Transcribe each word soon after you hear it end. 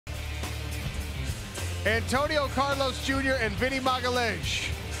Antonio Carlos Jr. and Vinny Magalhães.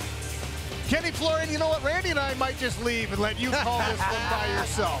 Kenny Florian, you know what? Randy and I might just leave and let you call this one by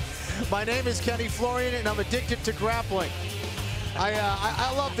yourself. My name is Kenny Florian, and I'm addicted to grappling.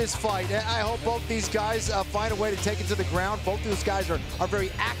 I love this fight. I hope both these guys find a way to take it to the ground. Both of those guys are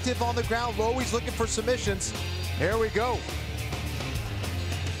very active on the ground, always looking for submissions. Here we go.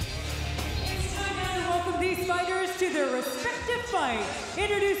 It's time now to welcome these fighters to their respective fight.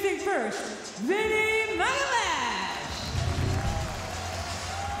 Introducing first, Vinny Magalhães.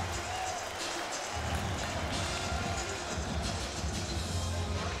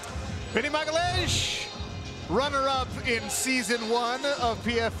 Vinny Magalhães, runner-up in season 1 of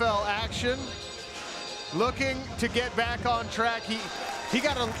PFL action, looking to get back on track. He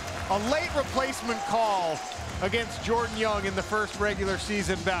got a late replacement call against Jordan Young in the first regular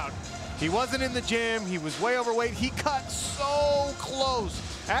season bout. He wasn't in the gym, he was way overweight, he cut so close.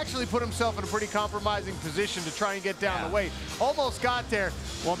 Actually put himself in a pretty compromising position to try and get down the weight. Almost got there.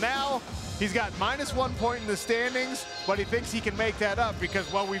 Well, now he's got -1 point in the standings, but he thinks he can make that up because,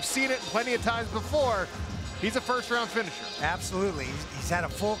 well, we've seen it plenty of times before. He's a first-round finisher. Absolutely. He's had a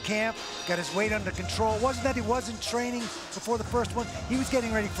full camp, got his weight under control. It wasn't that he wasn't training before the first one. He was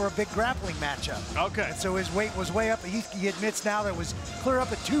getting ready for a big grappling matchup. Okay. And so his weight was way up. He admits now that it was clear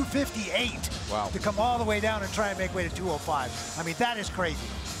up at 258. Wow. To come all the way down and try and make way to 205. I mean, that is crazy.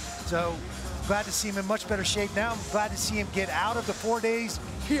 So glad to see him in much better shape now. I'm glad to see him get out of the 4 days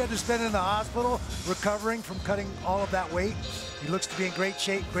he had to spend in the hospital recovering from cutting all of that weight. He looks to be in great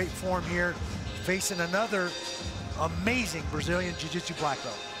shape, great form here, facing another amazing Brazilian Jiu-Jitsu black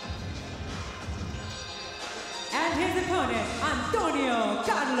belt. And his opponent, Antonio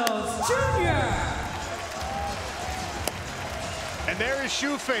Carlos Jr. And there is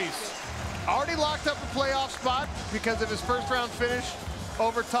Shoeface. Already locked up a playoff spot because of his first-round finish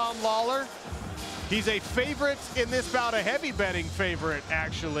over Tom Lawler. He's a favorite in this bout, a heavy betting favorite,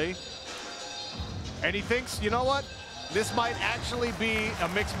 actually. And he thinks, you know what? This might actually be a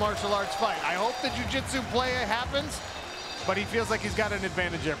mixed martial arts fight. I hope the jiu-jitsu play happens, but he feels like he's got an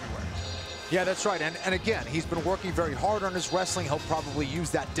advantage everywhere. Yeah, that's right. And again, he's been working very hard on his wrestling. He'll probably use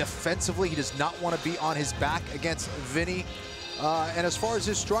that defensively. He does not want to be on his back against Vinny. And as far as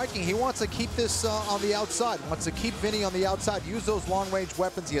his striking, he wants to keep this on the outside. Wants to keep Vinny on the outside, use those long-range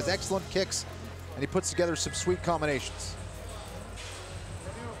weapons. He has excellent kicks, and he puts together some sweet combinations.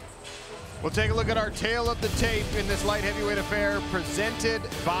 We'll take a look at our tale of the tape in this light heavyweight affair presented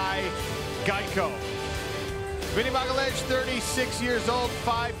by Geico. Vinny Magalhães, 36 years old,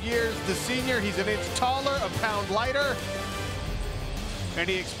 5 years the senior. He's an inch taller, a pound lighter, and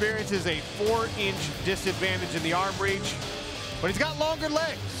he experiences a 4-inch disadvantage in the arm reach, but he's got longer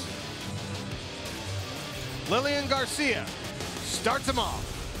legs. Lillian Garcia starts him off.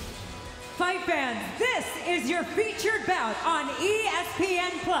 Fight fans, this is your featured bout on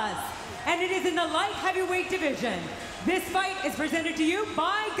ESPN+, and it is in the light heavyweight division. This fight is presented to you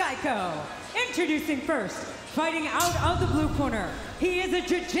by Geico. Introducing first, fighting out of the blue corner, he is a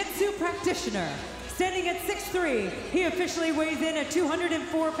jiu-jitsu practitioner. Standing at 6'3", he officially weighs in at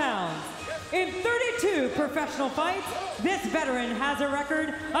 204 pounds. In 32 professional fights, this veteran has a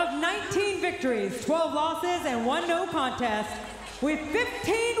record of 19 victories, 12 losses, and 1 no contest, with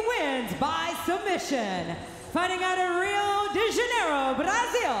 15 wins by submission. Fighting out of Rio de Janeiro,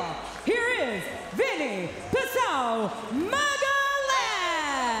 Brazil, here is Vinny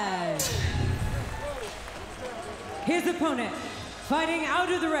Magalhães. His opponent, fighting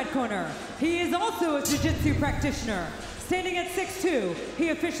out of the red corner, he is also a jiu-jitsu practitioner. Standing at 6'2", he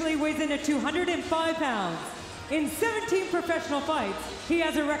officially weighs in at 205 pounds. In 17 professional fights, he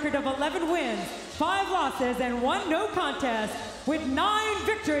has a record of 11 wins, 5 losses, and 1 no contest, with 9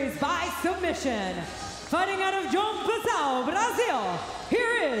 victories by submission. Fighting out of João Pessoa, Brazil,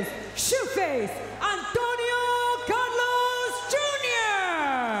 here is Shoeface Antonio Carlos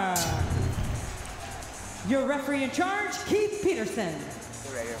Jr. Your referee in charge, Keith Peterson.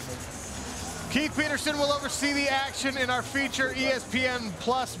 Keith Peterson will oversee the action in our feature ESPN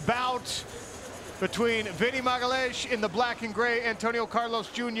Plus bout between Vinny Magalhães in the black and gray, Antonio Carlos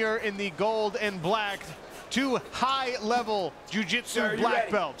Jr. in the gold and black. 2 high-level jiu-jitsu black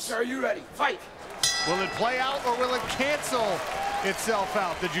belts. Sir, are you ready? Fight! Will it play out or will it cancel itself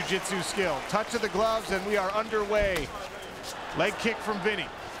out, the jiu-jitsu skill? Touch of the gloves and we are underway. Leg kick from Vinny.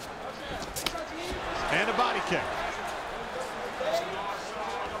 And a body kick.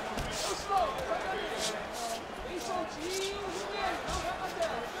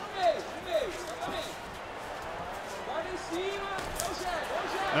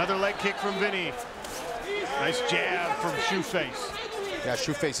 Another leg kick from Vinny. Nice jab from Shoeface. Yeah,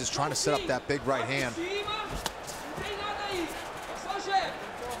 Shoeface is trying to set up that big right hand.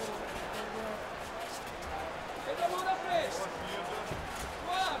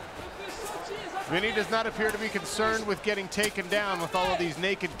 Vinny does not appear to be concerned with getting taken down with all of these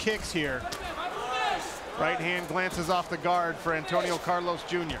naked kicks here. Right hand glances off the guard for Antonio Carlos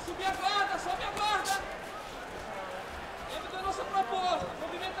Jr.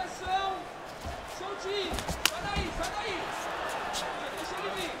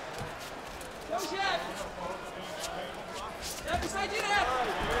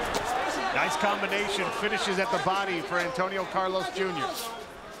 Nice combination, finishes at the body for Antonio Carlos Jr.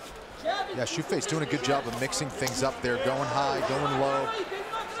 Yeah, Shoeface doing a good job of mixing things up there, going high, going low,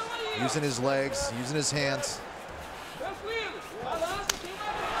 using his legs, using his hands.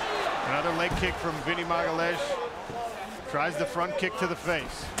 Another leg kick from Vinny Magalhães. Tries the front kick to the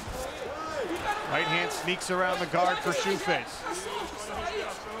face. Right hand sneaks around the guard for Shoeface.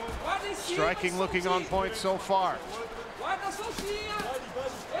 Striking looking on point so far.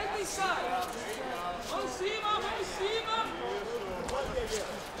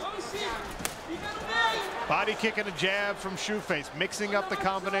 Body kick and a jab from Shoeface, mixing up the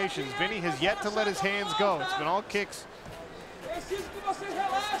combinations. Vinny has yet to let his hands go. It's been all kicks.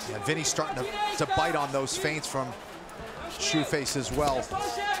 And Vinny's starting to bite on those feints from Shoeface as well.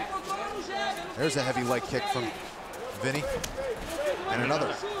 There's a heavy leg kick from Vinny. And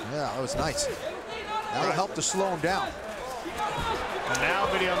another. Yeah, that was nice. That'll help to slow him down. And now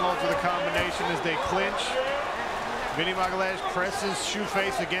Vinny unloads with a combination as they clinch. Vinny Magalhães presses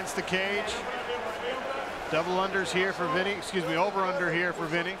Shoeface against the cage. Double unders here for Vinny. Excuse me, over under here for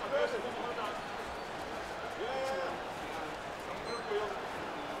Vinny.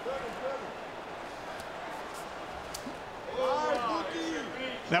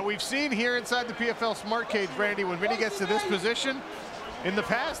 Now we've seen here inside the PFL Smart Cage, Randy, when Vinny gets to this position, in the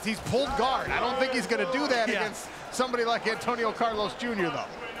past he's pulled guard. I don't think he's going to do that against somebody like Antonio Carlos Jr. though.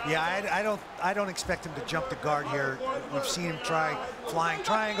 Yeah, I don't expect him to jump the guard here. We've seen him try flying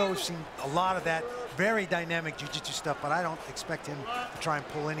triangle. We've seen a lot of that very dynamic jiu-jitsu stuff, but I don't expect him to try and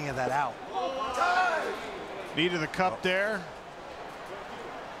pull any of that out. Knee to the cup there.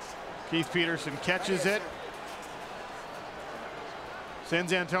 Keith Peterson catches it.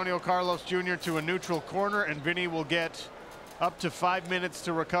 Sends Antonio Carlos Jr. to a neutral corner, and Vinny will get up to 5 minutes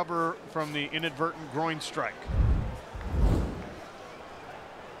to recover from the inadvertent groin strike.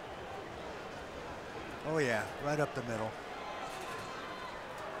 Oh yeah, right up the middle.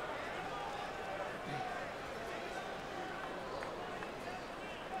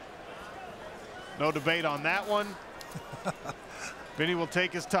 No debate on that one. Vinny will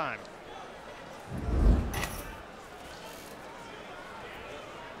take his time.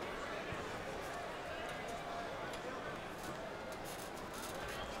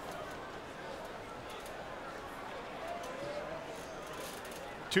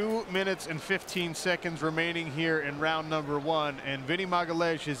 Two minutes and 15 seconds remaining here in round number one, and Vinny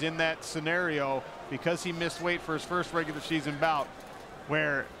Magalhães is in that scenario because he missed weight for his first regular season bout,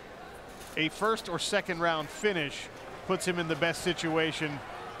 where a first or second round finish puts him in the best situation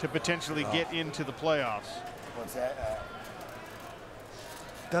to potentially get into the playoffs. What's that?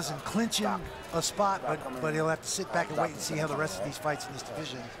 Doesn't clinch him a spot, but he'll have to sit back and wait and see how the rest of these fights in this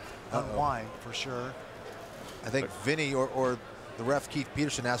division unwind for sure. I think Vinny or the ref Keith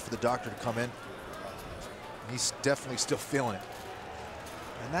Peterson asked for the doctor to come in. He's definitely still feeling it.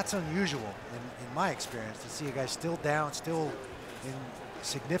 And that's unusual in my experience, to see a guy still down, still in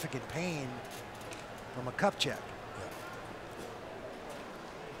significant pain from a cup check.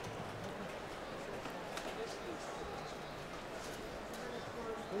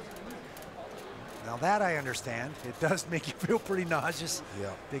 Now that I understand. It does make you feel pretty nauseous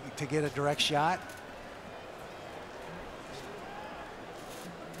to get a direct shot.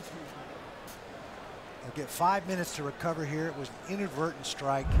 He'll get 5 minutes to recover here. It was an inadvertent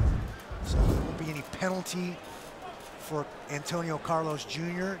strike, so there won't be any penalty for Antonio Carlos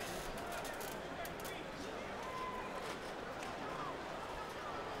Jr.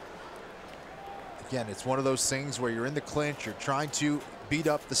 Again, it's one of those things where you're in the clinch, you're trying to beat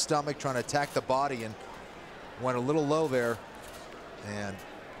up the stomach, trying to attack the body, and went a little low there. And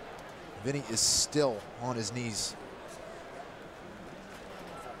Vinny is still on his knees.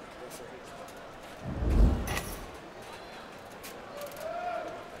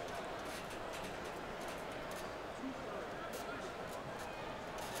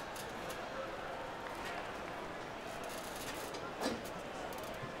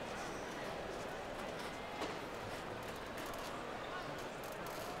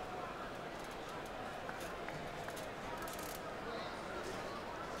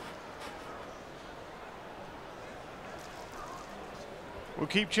 We'll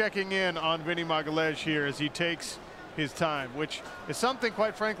keep checking in on Vinny Magalhães here as he takes his time, which is something,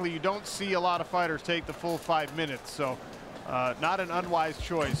 quite frankly, you don't see a lot of fighters take the full 5 minutes. So not an unwise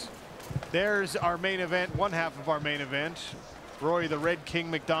choice. There's our main event, one half of our main event. Rory the Red King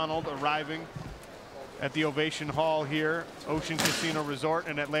McDonald arriving at the Ovation Hall here, Ocean Casino Resort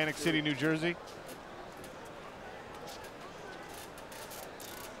in Atlantic City, New Jersey.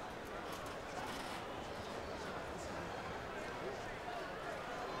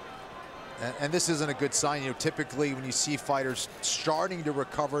 And this isn't a good sign. You know, typically when you see fighters starting to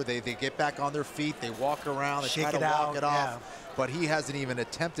recover, they get back on their feet, they walk around, they try to walk it off. But he hasn't even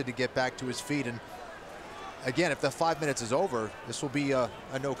attempted to get back to his feet. And again, if the 5 minutes is over, this will be a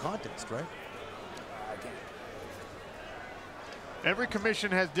no contest, right? Every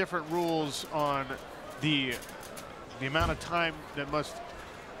commission has different rules on the amount of time that must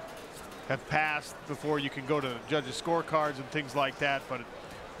have passed before you can go to judges' scorecards and things like that. But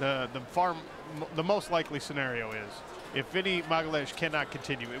the most likely scenario is if Vinny Magalhães cannot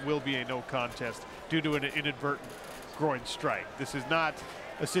continue, it will be a no contest due to an inadvertent groin strike. This is not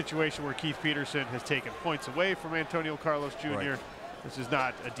a situation where Keith Peterson has taken points away from Antonio Carlos Jr. Right. This is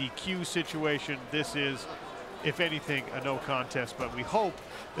not a DQ situation. This is, if anything, a no contest. But we hope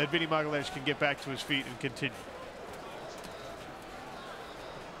that Vinny Magalhães can get back to his feet and continue.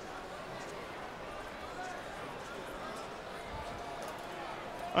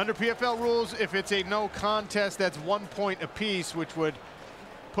 Under PFL rules, if it's a no contest, that's 1 point apiece, which would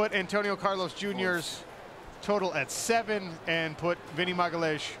put Antonio Carlos Jr.'s total at 7 and put Vinny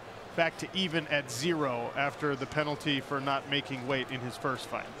Magalhães back to even at 0 after the penalty for not making weight in his first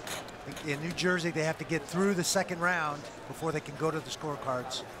fight. In New Jersey, they have to get through the second round before they can go to the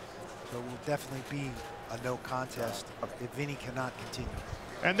scorecards. So it will definitely be a no contest if Vinny cannot continue.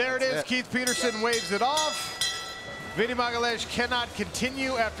 And there it is. Keith Peterson waves it off. Vinny Magalhães cannot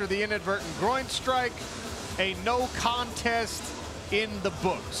continue after the inadvertent groin strike. A no contest in the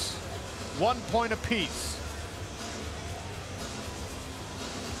books. 1 point apiece.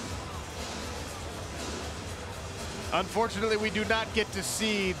 Unfortunately, we do not get to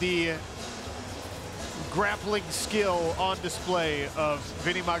see the grappling skill on display of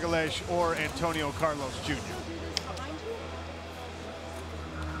Vinny Magalhães or Antonio Carlos Jr.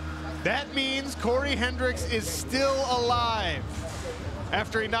 That means Corey Hendricks is still alive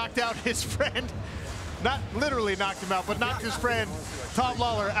after he knocked out his friend, not literally knocked him out, but knocked his friend Tom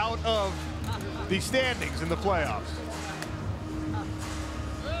Lawler out of the standings in the playoffs.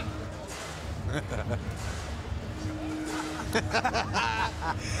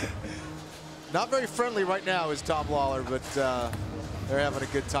 Not very friendly right now is Tom Lawler, but they're having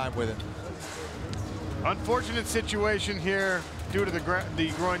a good time with it. Unfortunate situation here due to the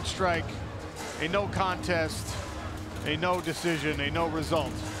groin strike. A no contest, a no decision, a no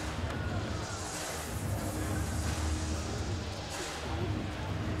result.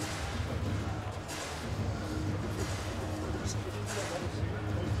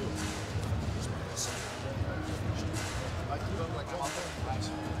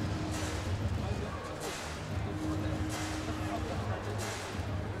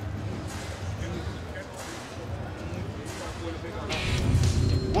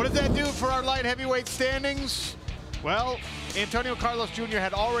 What does that do for our light heavyweight standings? Well, Antonio Carlos Jr.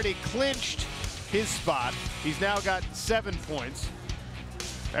 had already clinched his spot. He's now got 7 points.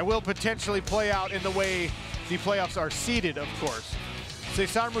 That will potentially play out in the way the playoffs are seeded, of course.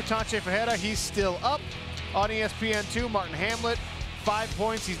 Cesar Mutanche Fajeda, he's still up on ESPN2. Martin Hamlet, 5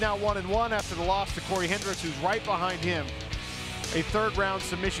 points. He's now 1-1 after the loss to Corey Hendricks, who's right behind him. A third-round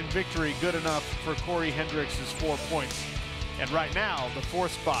submission victory, good enough for Corey Hendricks' 4 points. And right now, the 4th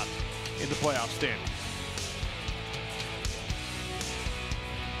spot in the playoff standings.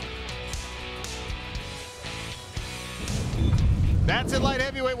 That's it, light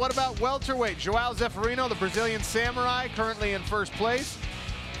heavyweight. What about welterweight? João Zeferino, the Brazilian Samurai, currently in 1st place.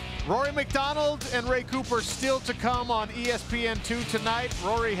 Rory McDonald and Ray Cooper still to come on ESPN2 tonight.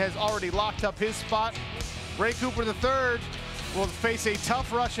 Rory has already locked up his spot. Ray Cooper III will face a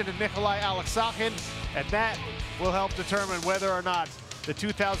tough Russian in Nikolai Alexakhin, and that will help determine whether or not the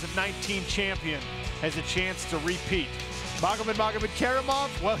 2019 champion has a chance to repeat. Magomed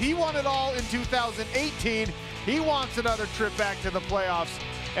Karimov, well, he won it all in 2018. He wants another trip back to the playoffs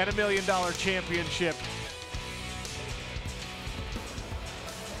and $1 million championship.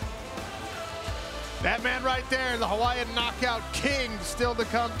 That man right there, the Hawaiian Knockout King, still to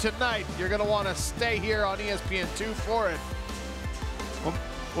come tonight. You're going to want to stay here on ESPN2 for it.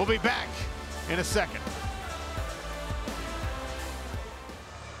 We'll be back in a second.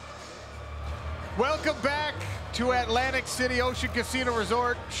 Welcome back to Atlantic City Ocean Casino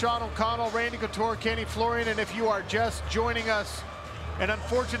Resort. Sean O'Connell, Randy Couture, Kenny Florian, and if you are just joining us, an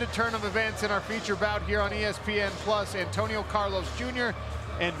unfortunate turn of events in our feature bout here on ESPN Plus. Antonio Carlos Jr.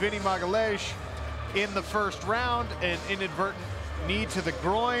 and Vinny Magalhães in the first round. An inadvertent knee to the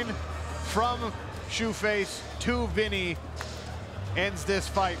groin from Shoeface to Vinny ends this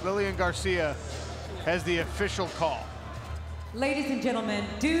fight. Lillian Garcia has the official call. Ladies and gentlemen,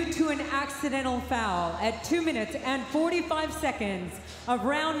 due to an accidental foul at 2 minutes and 45 seconds of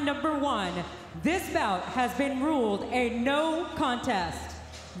round number 1, this bout has been ruled a no contest.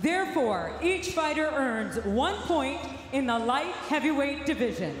 Therefore, each fighter earns 1 point in the light heavyweight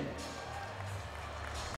division.